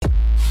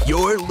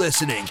You're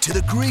listening to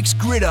the Greeks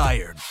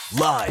Gridiron,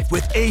 live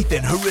with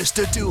Ethan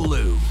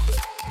Haristodoulou.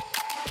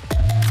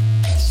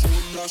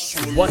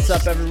 What's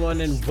up,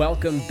 everyone, and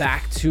welcome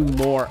back to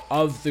more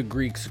of the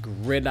Greeks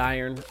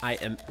Gridiron. I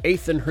am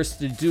Ethan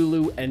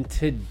Haristodoulou, and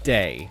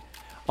today,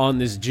 on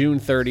this June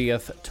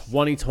 30th,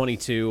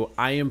 2022,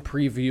 I am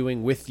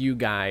previewing with you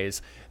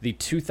guys the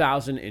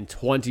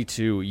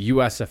 2022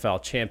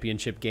 USFL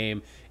Championship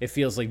game. It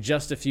feels like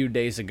just a few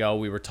days ago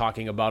we were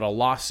talking about a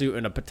lawsuit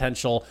and a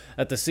potential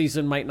that the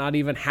season might not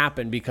even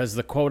happen because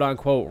the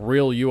quote-unquote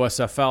real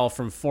USFL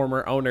from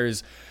former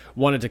owners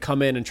wanted to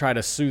come in and try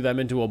to sue them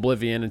into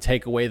oblivion and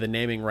take away the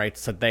naming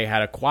rights that they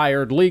had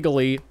acquired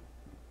legally.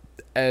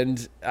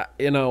 And,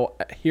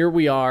 here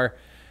we are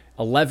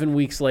 11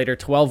 weeks later,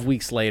 12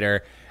 weeks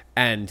later,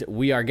 and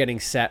we are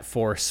getting set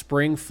for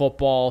spring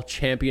football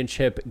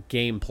championship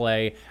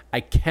gameplay.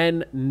 I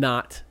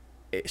cannot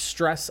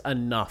stress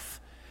enough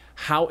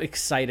how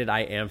excited I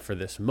am for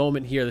this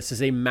moment here. This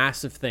is a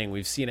massive thing.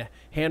 We've seen a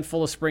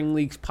handful of spring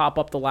leagues pop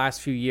up the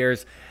last few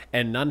years,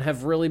 and none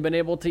have really been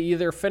able to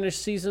either finish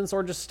seasons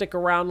or just stick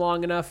around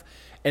long enough.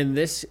 And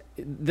this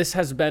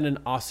has been an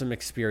awesome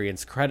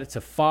experience. Credit to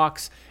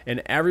Fox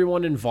and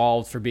everyone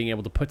involved for being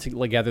able to put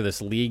together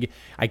this league.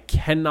 I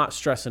cannot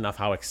stress enough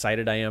how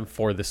excited I am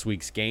for this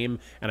week's game,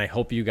 and I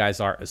hope you guys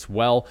are as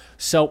well.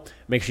 So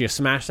make sure you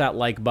smash that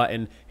like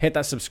button, hit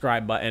that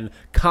subscribe button,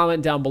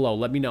 comment down below.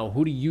 Let me know,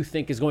 who do you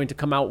think is going to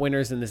come out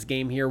winners in this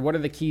game here? What are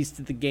the keys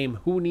to the game?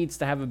 Who needs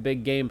to have a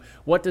big game?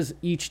 What does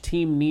each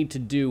team need to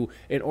do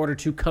in order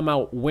to come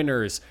out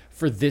winners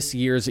for this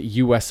year's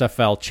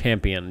USFL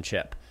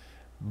Championship?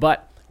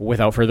 But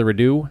without further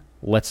ado,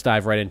 let's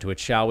dive right into it,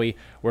 shall we?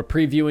 We're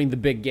previewing the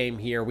big game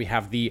here. We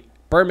have the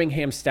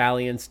Birmingham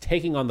Stallions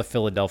taking on the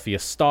Philadelphia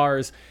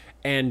Stars.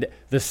 And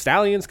the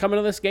Stallions coming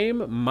to this game,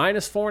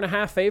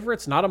 -4.5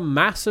 favorites. Not a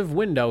massive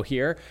window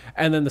here.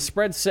 And then the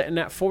spread's sitting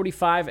at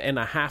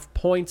 45.5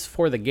 points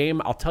for the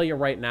game. I'll tell you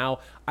right now,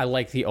 I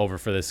like the over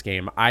for this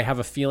game. I have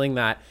a feeling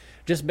that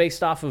just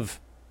based off of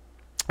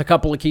a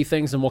couple of key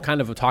things, and we'll kind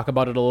of talk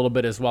about it a little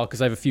bit as well,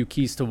 because I have a few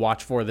keys to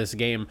watch for this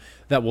game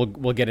that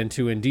we'll get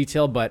into in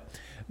detail. But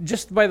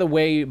just by the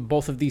way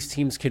both of these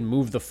teams can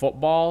move the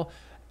football,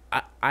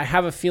 I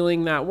have a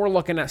feeling that we're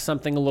looking at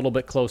something a little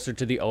bit closer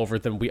to the over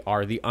than we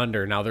are the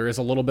under. Now, there is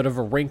a little bit of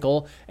a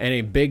wrinkle, and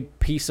a big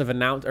piece of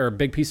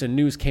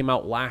news came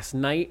out last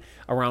night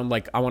around,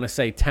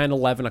 10,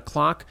 11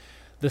 o'clock.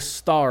 The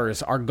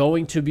Stars are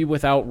going to be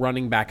without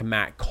running back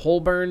Matt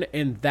Colburn,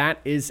 and that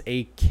is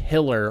a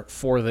killer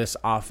for this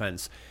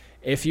offense.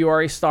 If you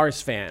are a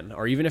Stars fan,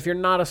 or even if you're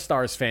not a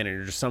Stars fan and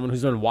you're just someone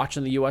who's been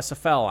watching the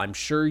USFL, I'm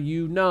sure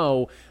you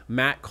know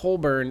Matt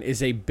Colburn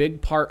is a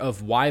big part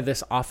of why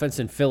this offense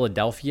in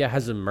Philadelphia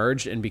has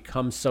emerged and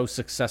become so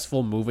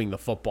successful moving the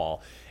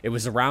football. It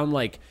was around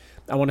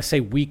I want to say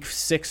week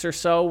 6 or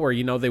so, where,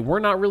 they were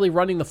not really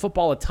running the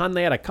football a ton.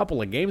 They had a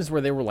couple of games where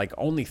they were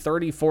only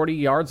 30, 40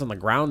 yards on the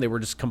ground. They were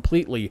just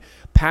completely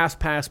pass,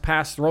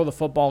 throw the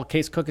football.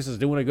 Case Cookis is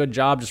doing a good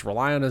job, just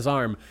rely on his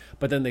arm.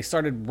 But then they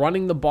started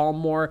running the ball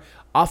more.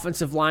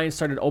 Offensive line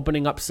started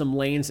opening up some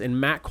lanes, and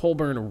Matt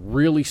Colburn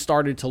really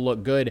started to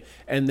look good.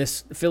 And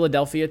this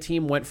Philadelphia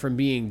team went from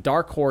being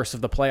dark horse of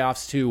the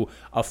playoffs to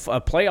a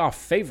playoff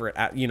favorite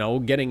at,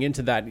 getting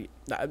into that.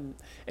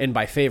 And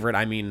by favorite,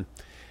 I mean,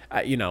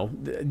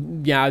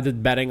 the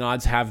betting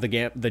odds have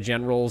the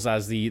Generals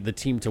as the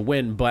team to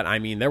win, but I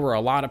mean, there were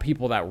a lot of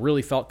people that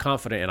really felt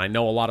confident, and I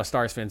know a lot of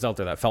Stars fans out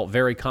there that felt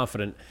very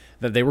confident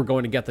that they were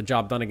going to get the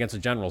job done against the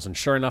Generals, and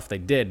sure enough, they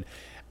did.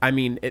 I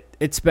mean,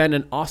 it's been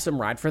an awesome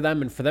ride for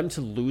them, and for them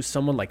to lose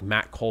someone like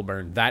Matt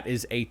Colburn, that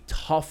is a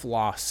tough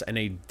loss and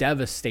a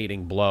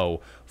devastating blow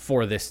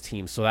for this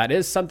team. So that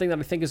is something that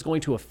I think is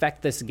going to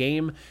affect this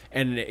game,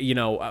 and,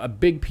 a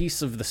big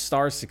piece of the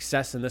Stars'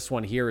 success in this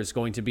one here is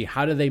going to be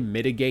how do they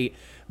mitigate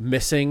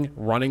missing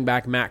running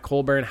back Matt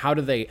Colburn? How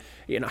do they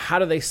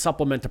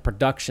supplement the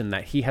production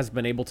that he has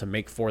been able to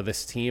make for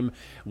this team?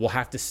 We'll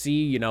have to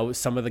see,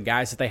 some of the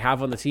guys that they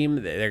have on the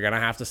team, they're going to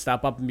have to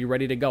step up and be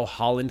ready to go.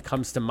 Holland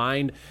comes to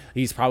mind.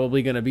 He's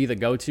probably going to be the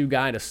go-to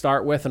guy to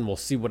start with, and we'll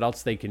see what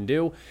else they can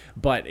do.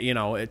 But,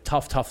 a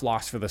tough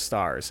loss for the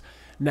Stars.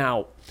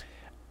 Now,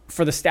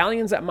 for the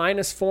Stallions at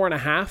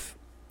 -4.5,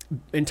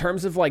 in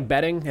terms of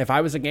betting, if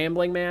I was a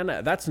gambling man,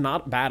 that's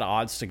not bad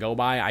odds to go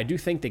by. I do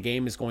think the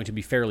game is going to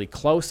be fairly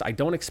close. I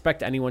don't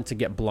expect anyone to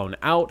get blown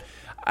out.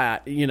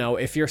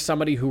 If you're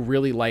somebody who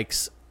really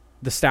likes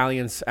the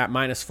Stallions at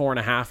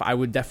 -4.5, I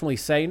would definitely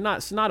say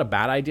it's not a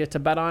bad idea to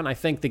bet on. I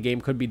think the game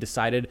could be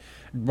decided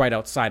right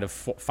outside of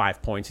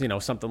 5 points,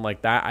 something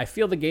like that. I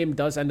feel the game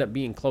does end up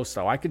being close,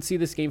 though. I could see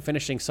this game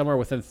finishing somewhere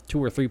within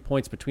 2 or 3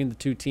 points between the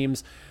two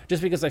teams,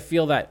 just because I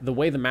feel that the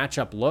way the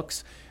matchup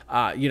looks,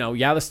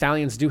 The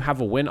Stallions do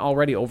have a win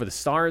already over the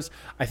Stars.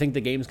 I think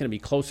the game's going to be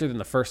closer than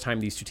the first time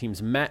these two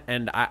teams met,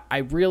 and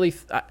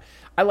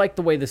I like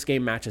the way this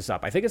game matches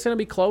up. I think it's going to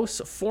be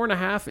close.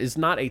 4.5 is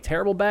not a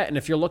terrible bet. And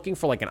if you're looking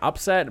for like an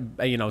upset,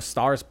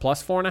 Stars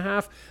plus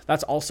 4.5,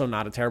 that's also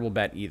not a terrible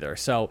bet either.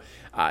 So,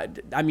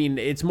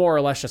 it's more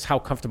or less just how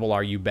comfortable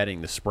are you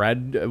betting the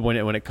spread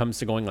when it comes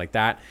to going like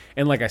that.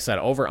 And like I said,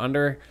 over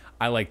under,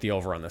 I like the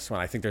over on this one.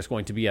 I think there's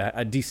going to be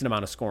a decent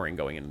amount of scoring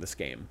going into this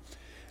game.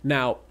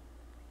 Now,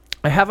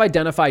 I have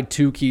identified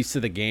two keys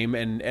to the game,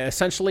 and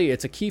essentially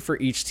it's a key for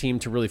each team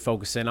to really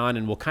focus in on,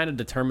 and will kind of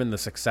determine the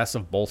success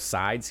of both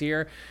sides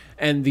here.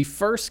 And the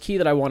first key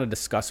that I want to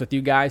discuss with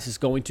you guys is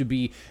going to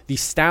be the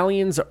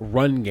Stallions'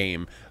 run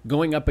game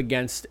going up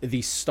against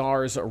the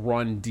Stars'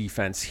 run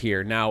defense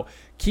here. Now,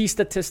 key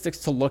statistics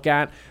to look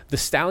at: the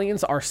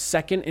Stallions are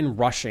second in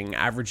rushing,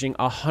 averaging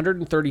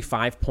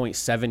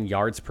 135.7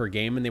 yards per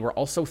game, and they were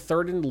also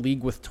third in the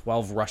league with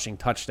 12 rushing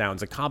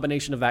touchdowns. A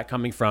combination of that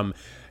coming from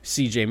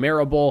CJ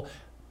Marable,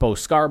 Bo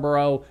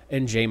Scarborough,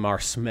 and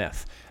Jamar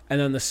Smith. And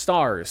then the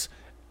Stars,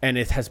 and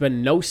it has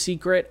been no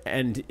secret,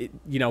 and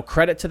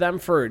credit to them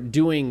for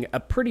doing a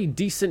pretty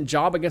decent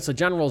job against the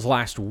Generals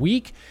last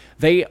week.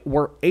 They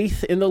were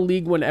 8th in the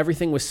league when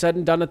everything was said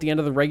and done at the end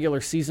of the regular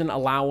season,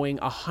 allowing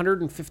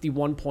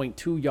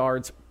 151.2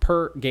 yards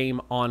per game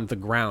on the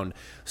ground.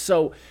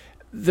 So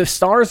the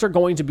Stars are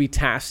going to be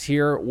tasked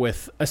here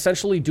with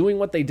essentially doing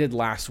what they did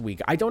last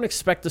week. I don't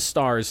expect the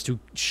Stars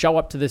to show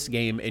up to this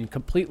game and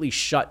completely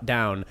shut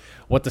down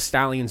what the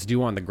Stallions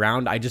do on the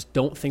ground. I just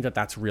don't think that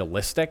that's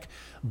realistic.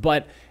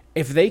 But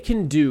if they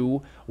can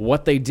do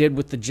what they did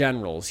with the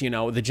Generals,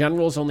 the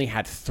Generals only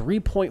had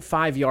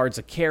 3.5 yards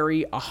a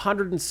carry,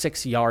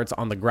 106 yards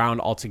on the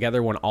ground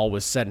altogether when all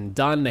was said and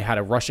done. They had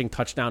a rushing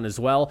touchdown as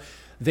well.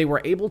 They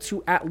were able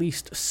to at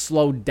least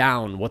slow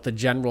down what the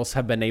Generals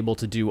have been able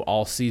to do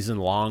all season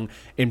long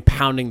in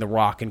pounding the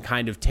rock and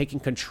kind of taking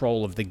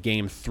control of the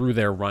game through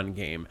their run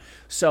game.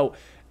 So,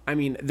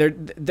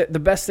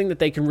 the best thing that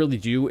they can really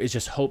do is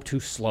just hope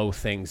to slow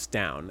things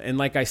down. And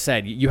like I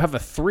said, you have a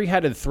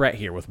three-headed threat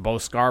here with Bo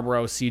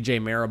Scarborough,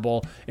 CJ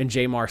Marable, and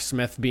Jamar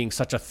Smith being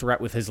such a threat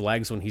with his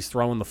legs when he's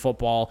throwing the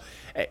football.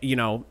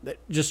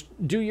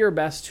 Just do your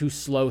best to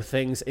slow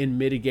things and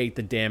mitigate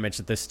the damage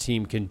that this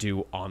team can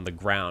do on the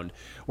ground.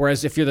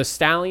 Whereas if you're the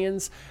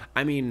Stallions,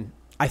 I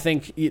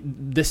think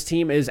this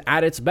team is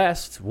at its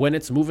best when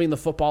it's moving the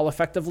football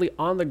effectively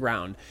on the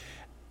ground.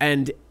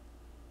 And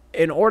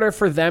in order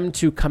for them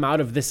to come out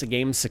of this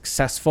game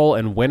successful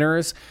and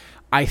winners,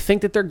 I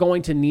think that they're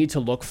going to need to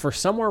look for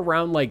somewhere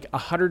around like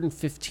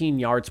 115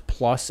 yards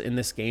plus in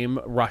this game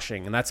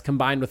rushing, and that's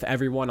combined with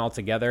everyone all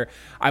together.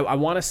 I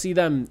want to see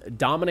them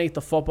dominate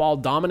the football,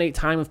 dominate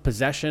time of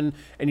possession,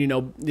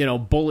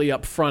 and bully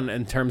up front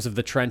in terms of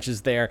the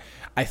trenches there.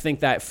 I think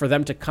that for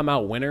them to come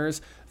out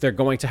winners, they're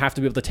going to have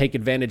to be able to take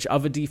advantage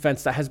of a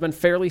defense that has been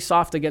fairly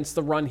soft against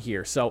the run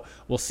here. So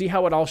we'll see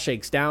how it all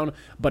shakes down.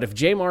 But if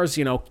Jamar's,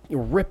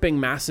 ripping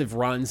massive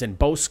runs, and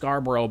Bo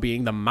Scarborough,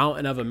 being the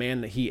mountain of a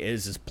man that he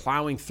is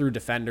plowing through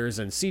defenders,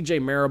 and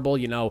CJ Marable,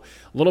 a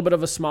little bit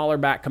of a smaller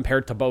back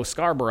compared to Bo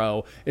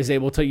Scarborough, is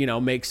able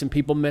to, make some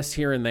people miss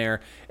here and there,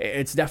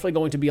 it's definitely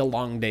going to be a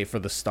long day for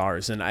the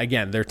Stars. And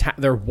again,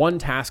 their one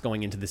task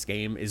going into this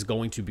game is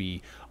going to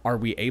be, are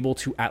we able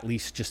to at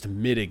least just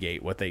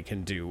mitigate what they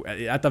can do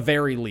at the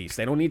very least?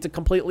 They don't need to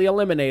completely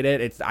eliminate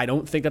it. I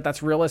don't think that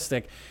that's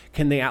realistic.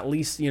 Can they at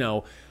least,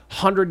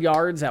 100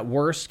 yards at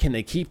worst? Can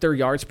they keep their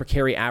yards per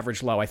carry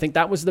average low? I think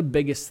that was the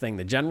biggest thing.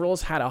 The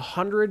Generals had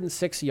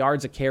 106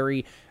 yards a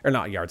carry, or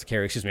not yards a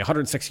carry,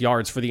 106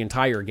 yards for the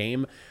entire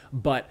game,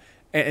 but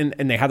and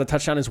they had the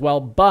touchdown as well,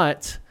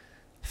 but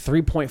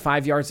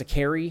 3.5 yards a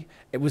carry.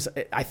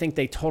 I think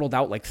they totaled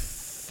out like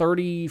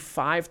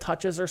 35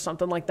 touches or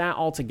something like that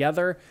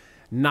altogether.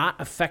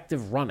 Not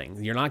effective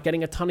running. You're not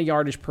getting a ton of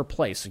yardage per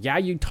play. So yeah,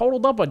 you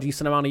totaled up a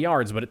decent amount of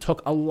yards, but it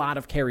took a lot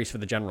of carries for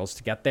the Generals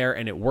to get there,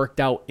 and it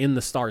worked out in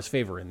the Stars'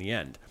 favor in the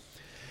end.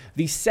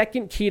 The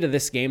second key to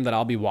this game that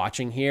I'll be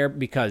watching here,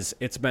 because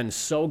it's been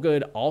so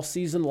good all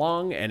season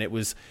long, and it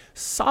was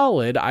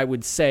solid, I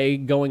would say,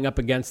 going up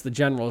against the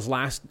Generals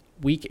last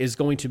week, is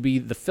going to be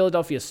the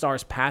Philadelphia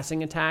Stars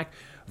passing attack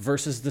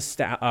versus the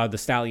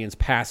Stallions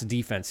pass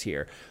defense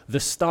here. The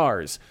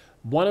Stars,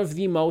 one of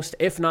the most,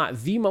 if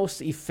not the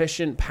most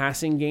efficient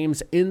passing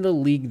games in the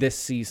league this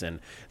season.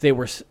 They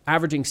were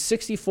averaging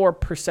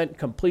 64%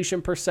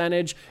 completion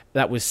percentage.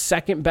 That was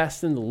second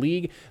best in the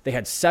league. They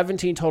had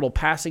 17 total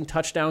passing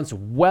touchdowns,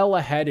 well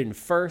ahead in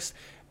first.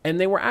 And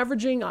they were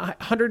averaging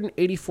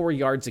 184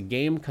 yards a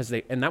game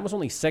and that was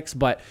only 6.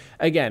 But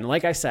again,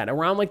 like I said,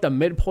 around like the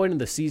midpoint of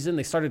the season,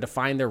 they started to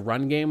find their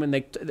run game, and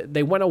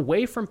they went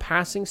away from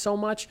passing so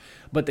much,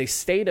 but they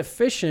stayed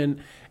efficient,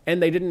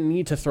 and they didn't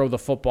need to throw the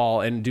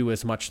football and do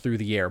as much through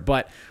the air.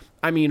 But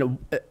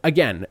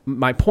again,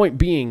 my point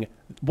being,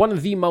 one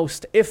of the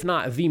most, if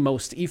not the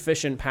most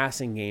efficient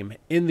passing game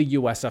in the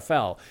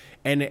USFL.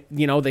 And,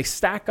 they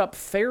stack up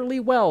fairly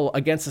well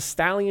against the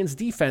Stallions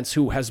defense,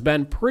 who has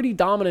been pretty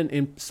dominant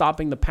in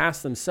stopping the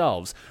pass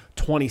themselves.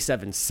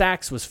 27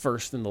 sacks was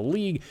first in the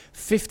league,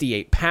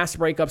 58 pass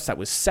breakups. That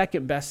was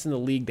second best in the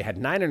league. They had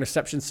 9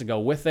 interceptions to go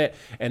with it,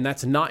 and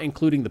that's not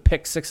including the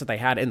pick 6 that they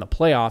had in the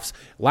playoffs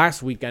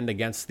last weekend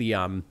against the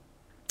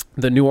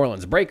New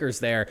Orleans Breakers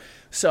there.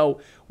 So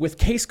with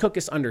Case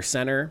Cookus under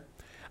center,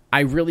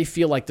 I really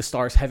feel like the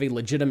Stars have a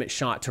legitimate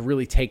shot to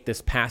really take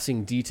this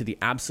passing D to the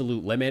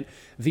absolute limit.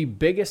 The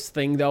biggest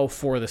thing, though,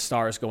 for the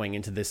Stars going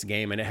into this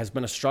game, and it has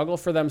been a struggle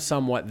for them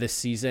somewhat this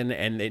season,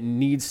 and they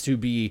need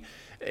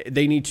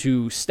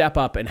to step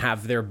up and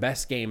have their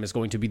best game, is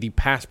going to be the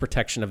pass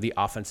protection of the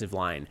offensive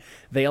line.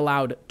 They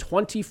allowed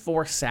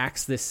 24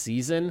 sacks this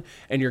season,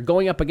 and you're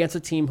going up against a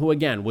team who,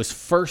 again, was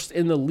first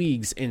in the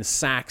leagues in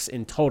sacks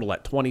in total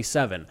at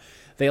 27.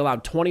 They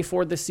allowed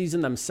 24 this season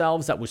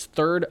themselves. That was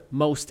third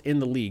most in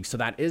the league. So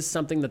that is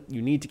something that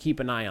you need to keep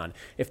an eye on.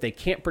 If they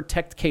can't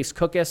protect Case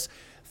Cookus,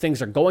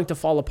 things are going to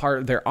fall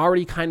apart. They're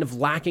already kind of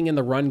lacking in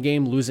the run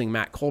game, losing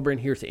Matt Colburn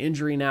here to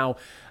injury now.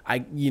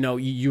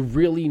 You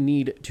really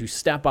need to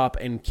step up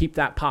and keep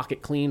that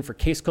pocket clean for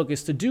Case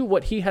Cookus to do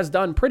what he has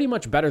done pretty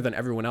much better than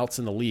everyone else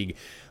in the league.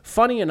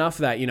 Funny enough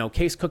that,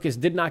 Case Cookus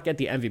did not get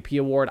the MVP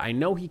award. I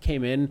know he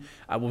came in,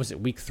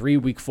 week 3,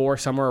 week 4,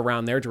 somewhere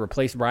around there to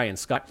replace Brian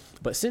Scott.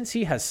 But since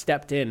he has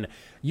stepped in,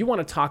 you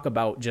want to talk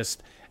about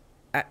just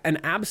an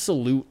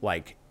absolute,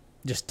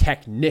 just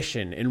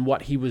technician in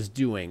what he was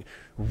doing.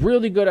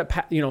 Really good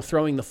at,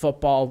 throwing the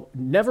football,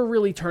 never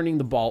really turning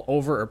the ball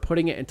over or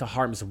putting it into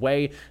harm's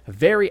way.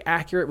 Very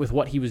accurate with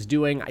what he was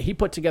doing. He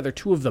put together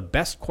 2 of the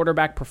best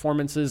quarterback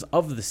performances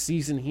of the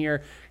season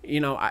here.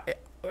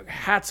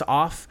 Hats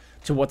off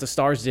to what the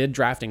Stars did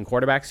drafting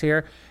quarterbacks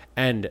here.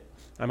 And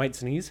I might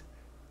sneeze.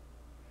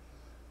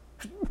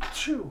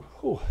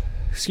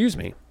 Excuse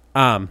me.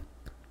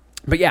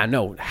 But yeah,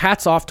 no,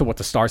 hats off to what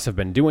the Stars have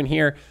been doing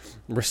here.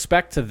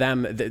 Respect to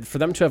them, for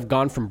them to have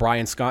gone from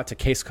Brian Scott to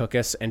Case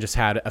Cookus and just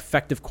had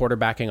effective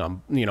quarterbacking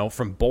on,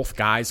 from both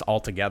guys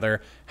altogether.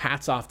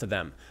 Hats off to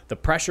them. The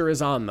pressure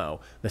is on,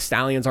 though. The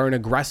Stallions are an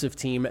aggressive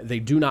team. They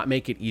do not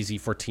make it easy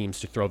for teams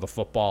to throw the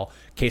football.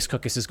 Case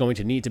Cookus is going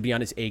to need to be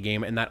on his A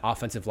game, and that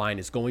offensive line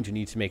is going to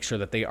need to make sure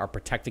that they are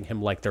protecting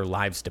him like their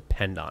lives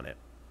depend on it.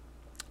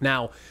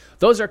 Now,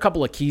 those are a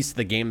couple of keys to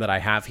the game that I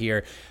have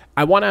here.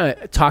 I want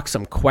to talk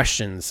some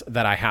questions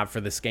that I have for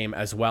this game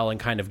as well and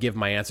kind of give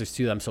my answers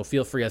to them. So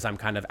feel free as I'm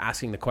kind of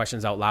asking the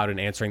questions out loud and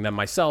answering them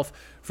myself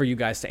for you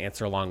guys to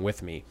answer along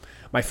with me.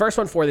 My first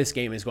one for this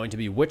game is going to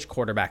be which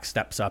quarterback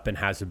steps up and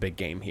has a big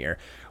game here.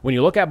 When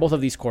you look at both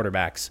of these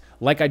quarterbacks,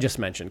 like I just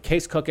mentioned,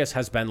 Case Cookus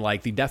has been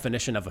like the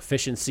definition of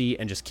efficiency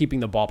and just keeping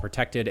the ball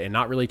protected and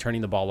not really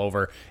turning the ball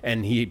over.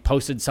 And he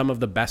posted some of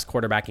the best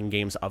quarterbacking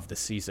games of the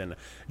season.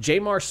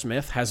 Jamar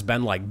Smith has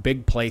been like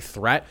big play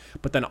threat,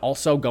 but then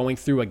also going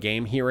through a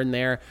game here and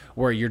there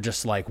where you're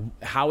just like,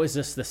 how is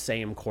this the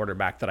same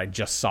quarterback that I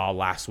just saw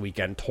last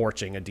weekend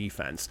torching a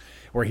defense,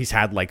 where he's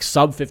had like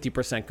sub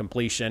 50%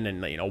 completion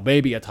and,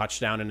 maybe a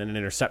touchdown and an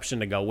interception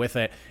to go with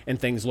it, and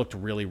things looked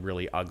really,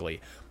 really ugly.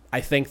 I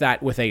think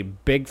that with a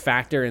big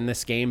factor in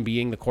this game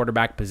being the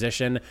quarterback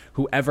position,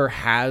 whoever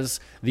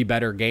has the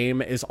better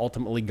game is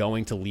ultimately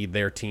going to lead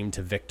their team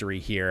to victory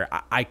here.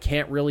 I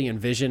can't really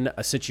envision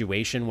a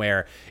situation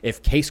where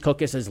if Case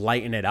Cookus is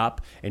lighting it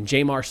up and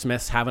Jamar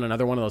Smith's having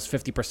another one of those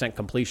 50%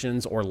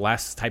 completions or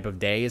less type of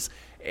days,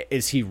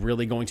 is he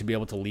really going to be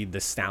able to lead the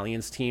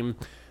Stallions team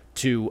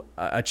to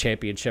a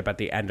championship at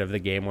the end of the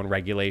game when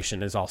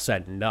regulation is all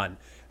said and done?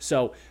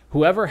 So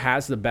whoever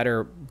has the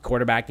better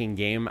quarterbacking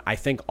game, I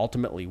think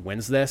ultimately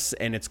wins this,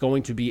 and it's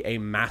going to be a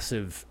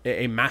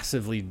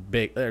massively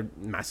big.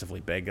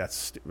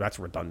 That's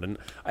redundant.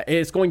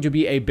 It's going to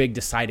be a big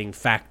deciding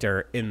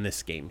factor in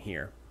this game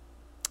here.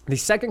 The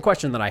second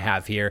question that I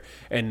have here,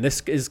 and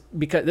this is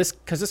because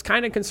this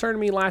kind of concerned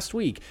me last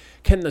week.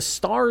 Can the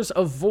Stars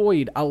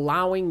avoid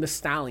allowing the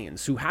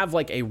Stallions, who have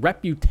like a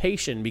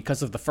reputation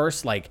because of the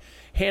first like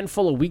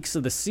handful of weeks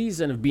of the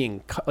season of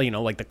being,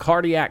 like the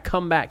cardiac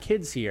comeback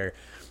kids here,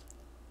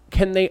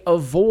 can they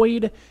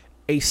avoid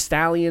a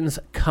Stallions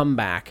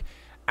comeback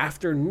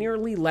after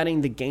nearly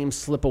letting the game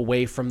slip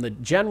away from the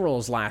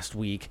Generals last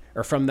week,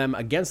 or from them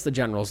against the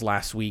Generals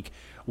last week,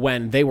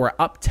 when they were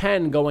up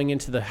 10 going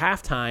into the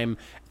halftime,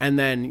 and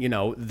then,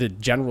 the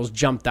Generals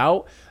jumped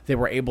out. They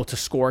were able to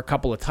score a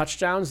couple of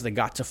touchdowns. They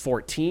got to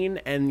 14,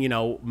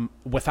 and,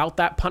 without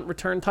that punt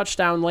return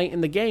touchdown late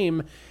in the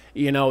game,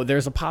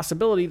 there's a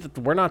possibility that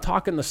we're not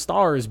talking the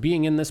Stars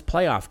being in this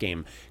playoff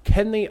game.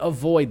 Can they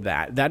avoid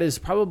that? That's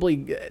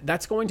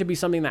going to be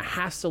something that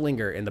has to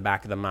linger in the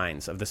back of the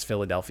minds of this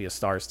Philadelphia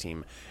Stars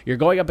team. You're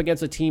going up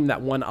against a team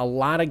that won a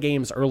lot of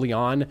games early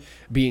on,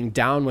 being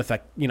down with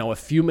a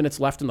few minutes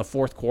left in the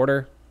fourth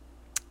quarter,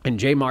 and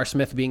Jamar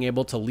Smith being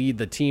able to lead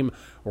the team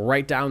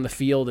right down the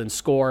field and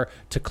score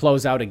to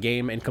close out a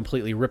game and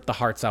completely rip the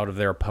hearts out of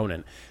their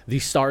opponent.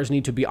 These Stars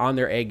need to be on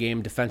their A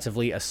game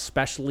defensively,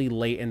 especially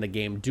late in the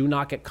game. Do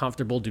not get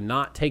comfortable. Do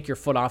not take your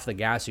foot off the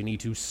gas. You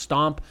need to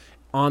stomp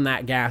on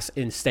that gas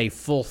and stay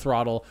full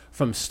throttle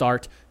from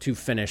start to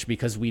finish,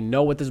 because we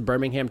know what this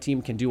Birmingham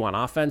team can do on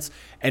offense.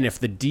 And if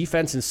the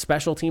defense and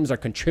special teams are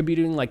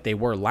contributing like they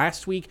were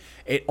last week,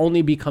 it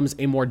only becomes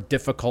a more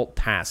difficult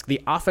task.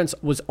 The offense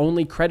was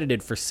only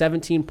credited for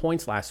 17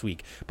 points last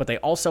week, but they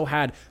also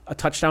had a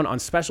touchdown on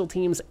special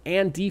teams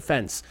and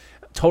defense,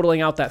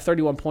 totaling out that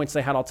 31 points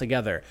they had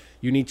altogether.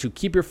 You need to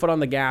keep your foot on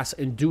the gas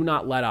and do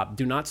not let up.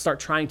 Do not start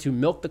trying to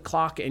milk the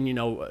clock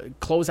and,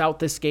 close out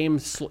this game,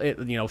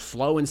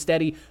 slow and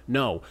steady.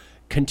 No.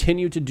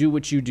 Continue to do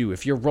what you do.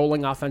 If you're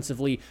rolling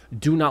offensively,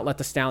 do not let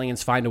the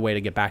Stallions find a way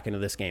to get back into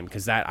this game,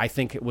 because that, I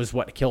think, it was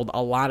what killed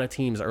a lot of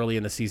teams early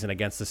in the season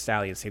against the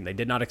Stallions team. They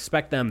did not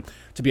expect them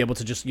to be able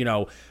to just,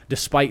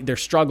 despite their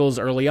struggles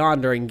early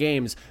on during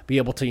games, be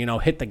able to,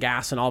 hit the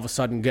gas and all of a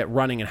sudden get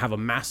running and have a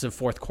massive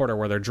fourth quarter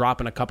where they're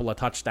dropping a couple of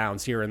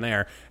touchdowns here and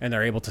there and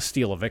they're able to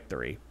steal a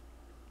victory.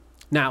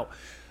 Now,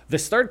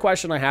 this third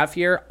question I have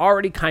here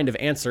already kind of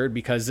answered,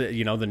 because,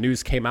 the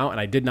news came out and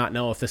I did not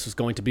know if this was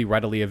going to be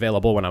readily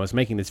available when I was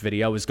making this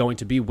video, is going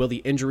to be, will the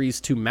injuries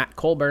to Matt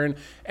Colburn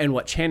and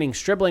what Channing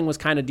Stribling was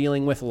kind of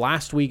dealing with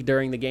last week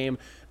during the game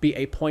be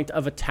a point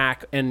of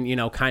attack and,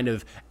 kind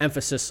of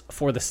emphasis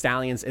for the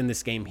Stallions in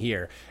this game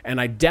here? And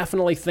I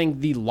definitely think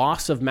the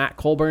loss of Matt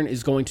Colburn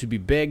is going to be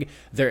big.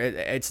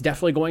 It's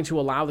definitely going to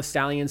allow the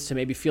Stallions to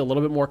maybe feel a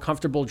little bit more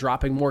comfortable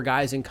dropping more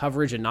guys in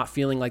coverage and not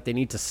feeling like they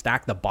need to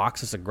stack the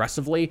boxes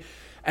aggressively.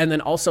 And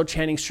then also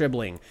Channing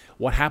Stribling.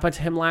 What happened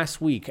to him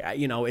last week?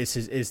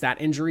 Is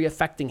that injury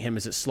affecting him?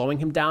 Is it slowing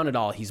him down at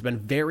all? He's been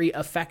very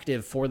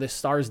effective for the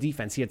Stars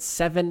defense. He had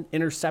 7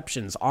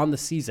 interceptions on the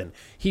season.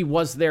 He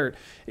was their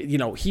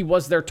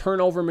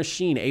turnover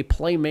machine, a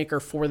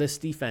playmaker for this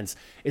defense.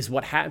 Is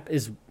what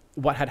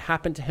had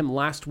happened to him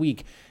last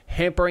week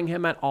hampering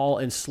him at all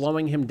and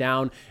slowing him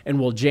down? And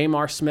will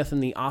Jamar Smith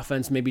and the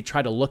offense maybe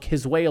try to look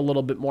his way a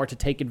little bit more to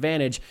take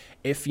advantage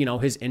if,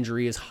 his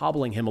injury is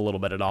hobbling him a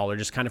little bit at all, or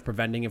just kind of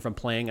preventing him from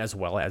playing as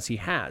well as he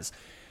has?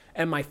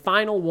 And my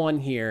final one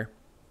here,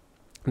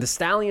 the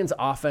Stallions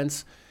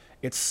offense,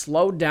 it's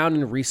slowed down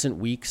in recent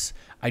weeks.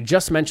 I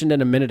just mentioned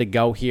it a minute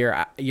ago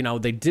here.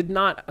 They did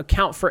not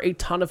account for a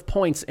ton of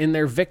points in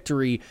their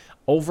victory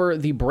over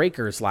the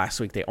Breakers last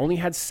week. They only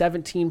had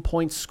 17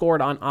 points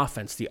scored on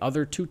offense. The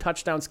other 2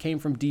 touchdowns came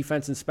from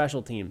defense and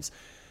special teams.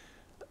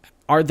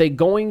 Are they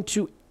going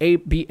to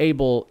be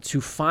able to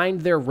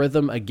find their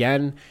rhythm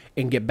again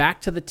and get back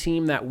to the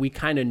team that we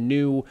kind of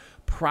knew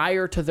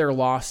prior to their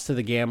loss to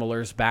the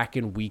Gamblers back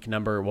in week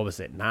number,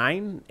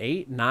 9?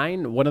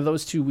 One of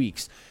those 2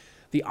 weeks.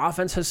 The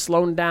offense has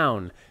slowed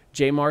down.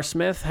 Jamar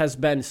Smith has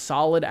been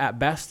solid at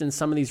best in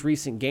some of these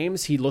recent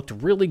games. He looked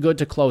really good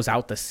to close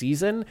out the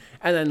season.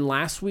 And then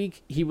last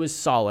week, he was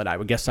solid, I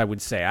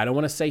would say. I don't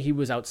want to say he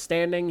was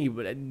outstanding.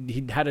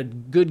 He had a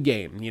good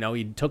game.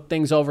 He took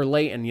things over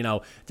late and,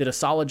 did a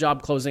solid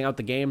job closing out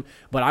the game.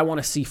 But I want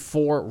to see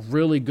 4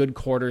 really good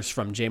quarters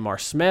from Jamar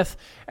Smith,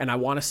 and I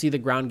want to see the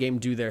ground game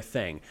do their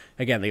thing.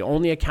 Again, they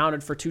only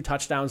accounted for 2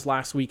 touchdowns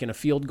last week and a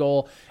field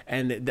goal,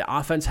 and the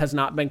offense has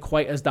not been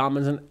quite as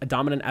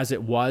dominant as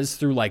it was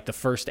through like the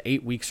first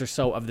 8 weeks or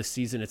so of the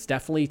season. It's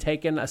definitely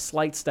taken a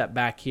slight step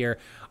back here.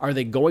 Are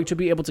they going to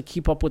be able to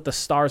keep up with the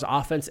Stars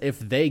offense if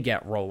they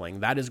get rolling?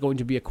 That is going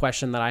to be a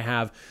question that I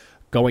have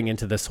going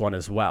into this one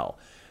as well.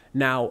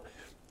 Now,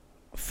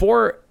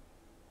 for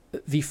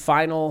the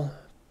final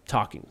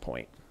talking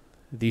point,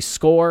 the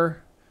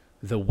score,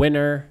 the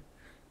winner,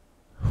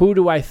 who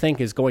do I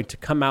think is going to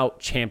come out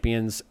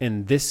champions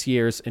in this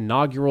year's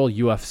inaugural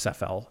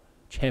USFL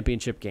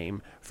championship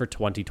game for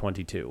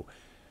 2022?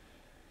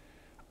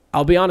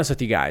 I'll be honest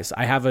with you guys.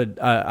 I have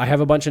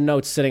a bunch of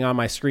notes sitting on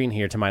my screen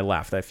here to my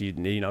left. If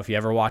you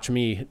ever watch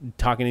me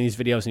talking in these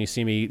videos and you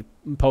see me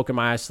poking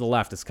my eyes to the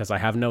left, it's because I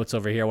have notes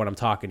over here when I'm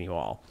talking to you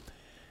all.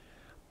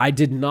 I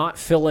did not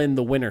fill in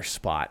the winner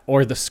spot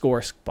or the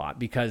score spot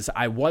because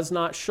I was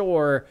not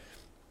sure.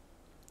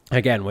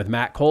 Again, with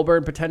Matt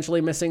Colburn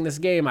potentially missing this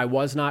game, I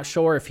was not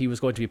sure if he was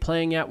going to be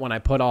playing yet when I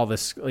put all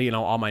this,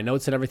 all my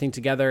notes and everything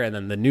together. And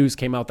then the news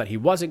came out that he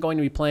wasn't going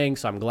to be playing.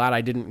 So I'm glad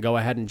I didn't go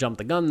ahead and jump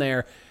the gun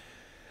there.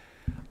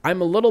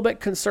 I'm a little bit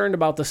concerned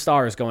about the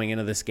Stars going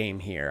into this game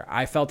here.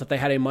 I felt that they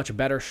had a much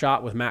better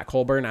shot with Matt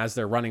Colburn as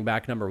their running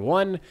back number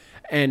 1.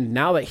 And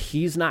now that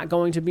he's not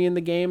going to be in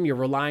the game, you're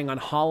relying on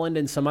Holland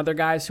and some other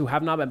guys who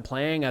have not been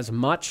playing as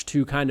much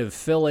to kind of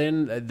fill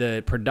in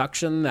the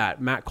production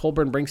that Matt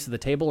Colburn brings to the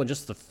table and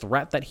just the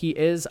threat that he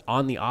is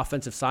on the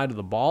offensive side of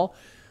the ball.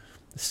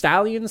 The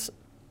Stallions,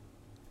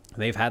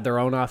 they've had their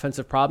own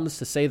offensive problems,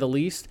 to say the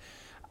least.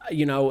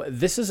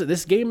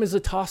 This game is a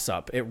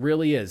toss-up. It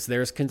really is.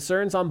 There's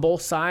concerns on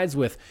both sides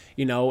with,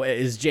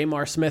 is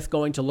Jamar Smith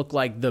going to look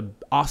like the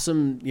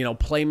awesome,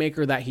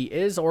 playmaker that he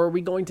is, or are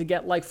we going to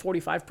get like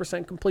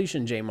 45%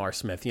 completion Jamar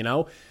Smith,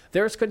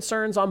 There's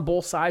concerns on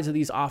both sides of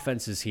these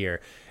offenses here.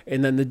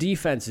 And then the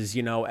defenses,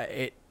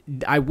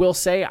 I will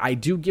say I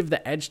do give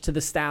the edge to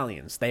the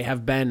Stallions. They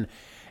have been,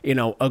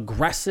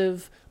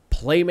 aggressive,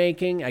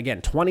 playmaking.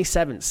 Again,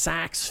 27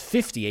 sacks,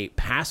 58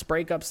 pass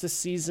breakups this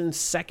season,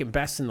 second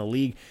best in the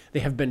league. They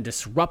have been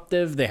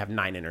disruptive. They have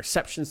 9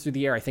 interceptions through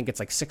the air. I think it's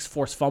like 6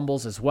 forced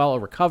fumbles as well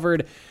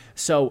recovered.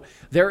 So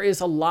there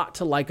is a lot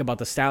to like about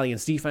the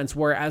Stallions defense,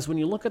 whereas when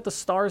you look at the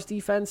Stars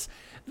defense,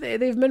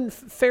 they've been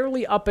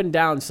fairly up and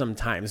down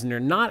sometimes, and they're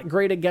not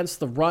great against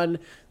the run.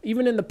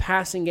 Even in the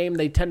passing game,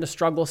 they tend to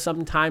struggle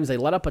sometimes. They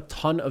let up a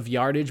ton of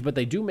yardage, but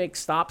they do make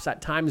stops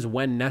at times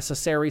when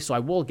necessary, so I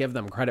will give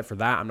them credit for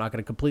that. I'm not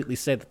going to completely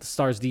say that the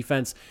Stars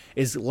defense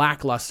is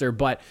lackluster,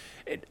 but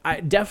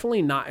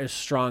definitely not as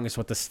strong as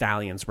what the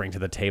Stallions bring to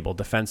the table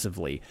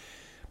defensively.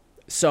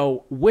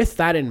 So with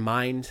that in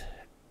mind,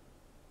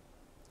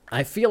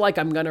 I feel like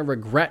I'm going to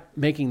regret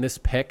making this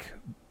pick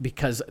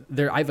because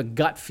I have a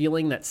gut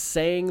feeling that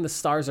saying the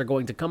Stars are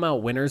going to come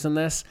out winners in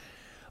this,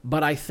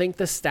 but I think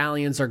the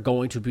Stallions are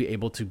going to be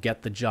able to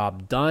get the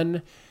job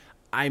done.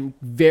 I'm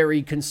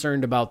very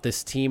concerned about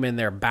this team and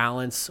their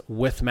balance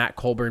with Matt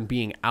Colburn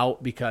being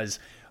out, because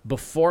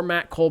before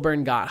Matt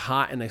Colburn got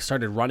hot and they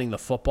started running the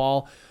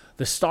football,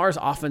 the Stars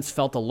offense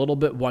felt a little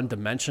bit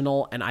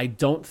one-dimensional, and I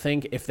don't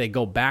think if they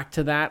go back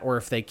to that, or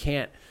if they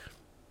can't,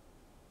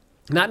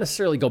 not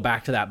necessarily go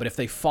back to that, but if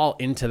they fall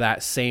into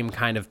that same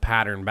kind of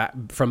pattern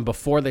from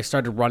before they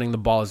started running the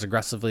ball as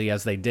aggressively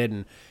as they did,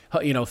 and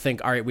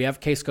think, all right, we have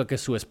Case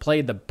Cookus, who has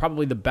played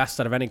probably the best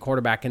out of any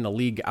quarterback in the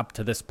league up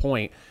to this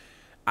point.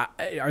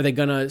 Are they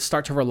going to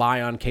start to rely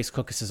on Case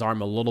Cookus'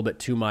 arm a little bit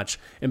too much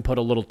and put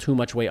a little too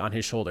much weight on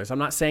his shoulders? I'm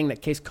not saying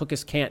that Case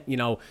Cookus can't,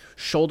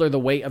 shoulder the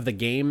weight of the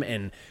game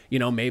and,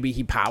 maybe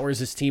he powers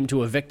his team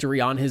to a victory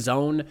on his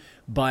own,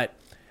 but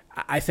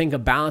I think a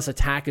balanced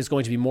attack is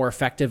going to be more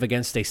effective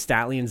against a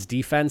Stallions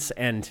defense,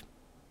 and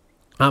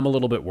I'm a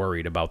little bit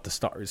worried about the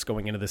Stars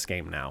going into this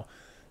game now.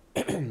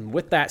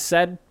 With that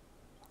said,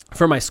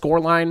 for my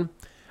score line,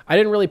 I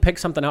didn't really pick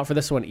something out for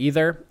this one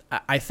either.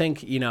 I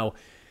think,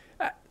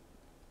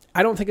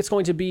 I don't think it's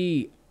going to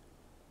be...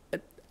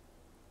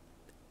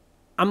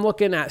 I'm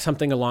looking at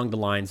something along the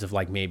lines of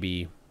like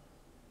maybe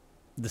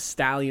the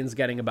Stallions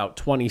getting about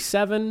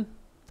 27,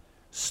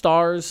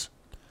 Stars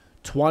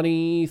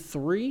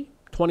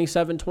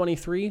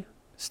 27-23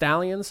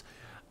 Stallions.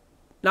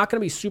 Not going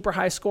to be super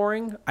high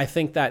scoring. I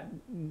think that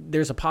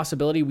there's a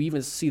possibility we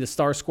even see the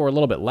Stars score a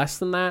little bit less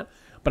than that,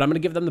 but I'm going to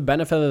give them the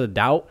benefit of the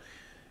doubt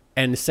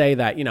and say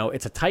that,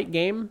 it's a tight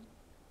game.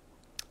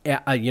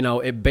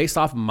 Based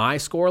off my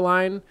score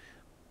line,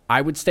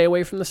 I would stay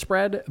away from the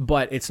spread,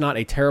 but it's not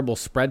a terrible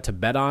spread to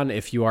bet on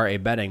if you are a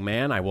betting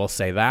man. I will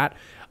say that.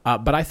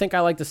 But I think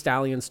I like the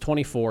Stallions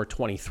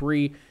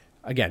 24-23.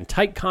 Again,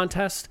 tight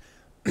contest.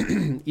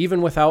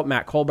 Even without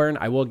Matt Colburn,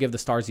 I will give the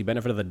Stars the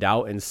benefit of the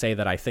doubt and say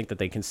that I think that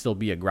they can still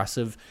be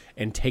aggressive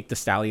and take the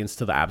Stallions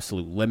to the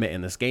absolute limit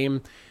in this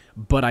game.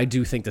 But I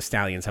do think the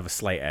Stallions have a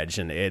slight edge,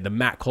 and the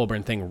Matt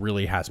Colburn thing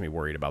really has me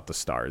worried about the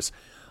Stars.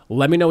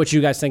 Let me know what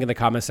you guys think in the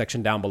comment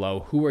section down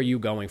below. Who are you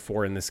going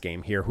for in this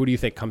game here? Who do you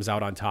think comes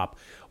out on top?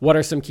 What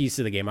are some keys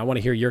to the game? I want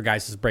to hear your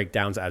guys'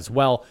 breakdowns as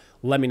well.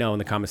 Let me know in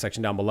the comment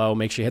section down below.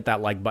 Make sure you hit that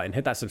like button,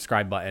 hit that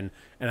subscribe button,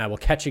 and I will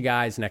catch you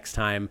guys next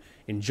time.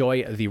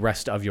 Enjoy the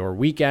rest of your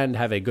weekend.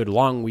 Have a good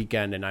long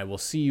weekend, and I will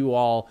see you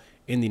all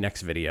in the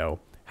next video.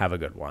 Have a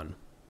good one.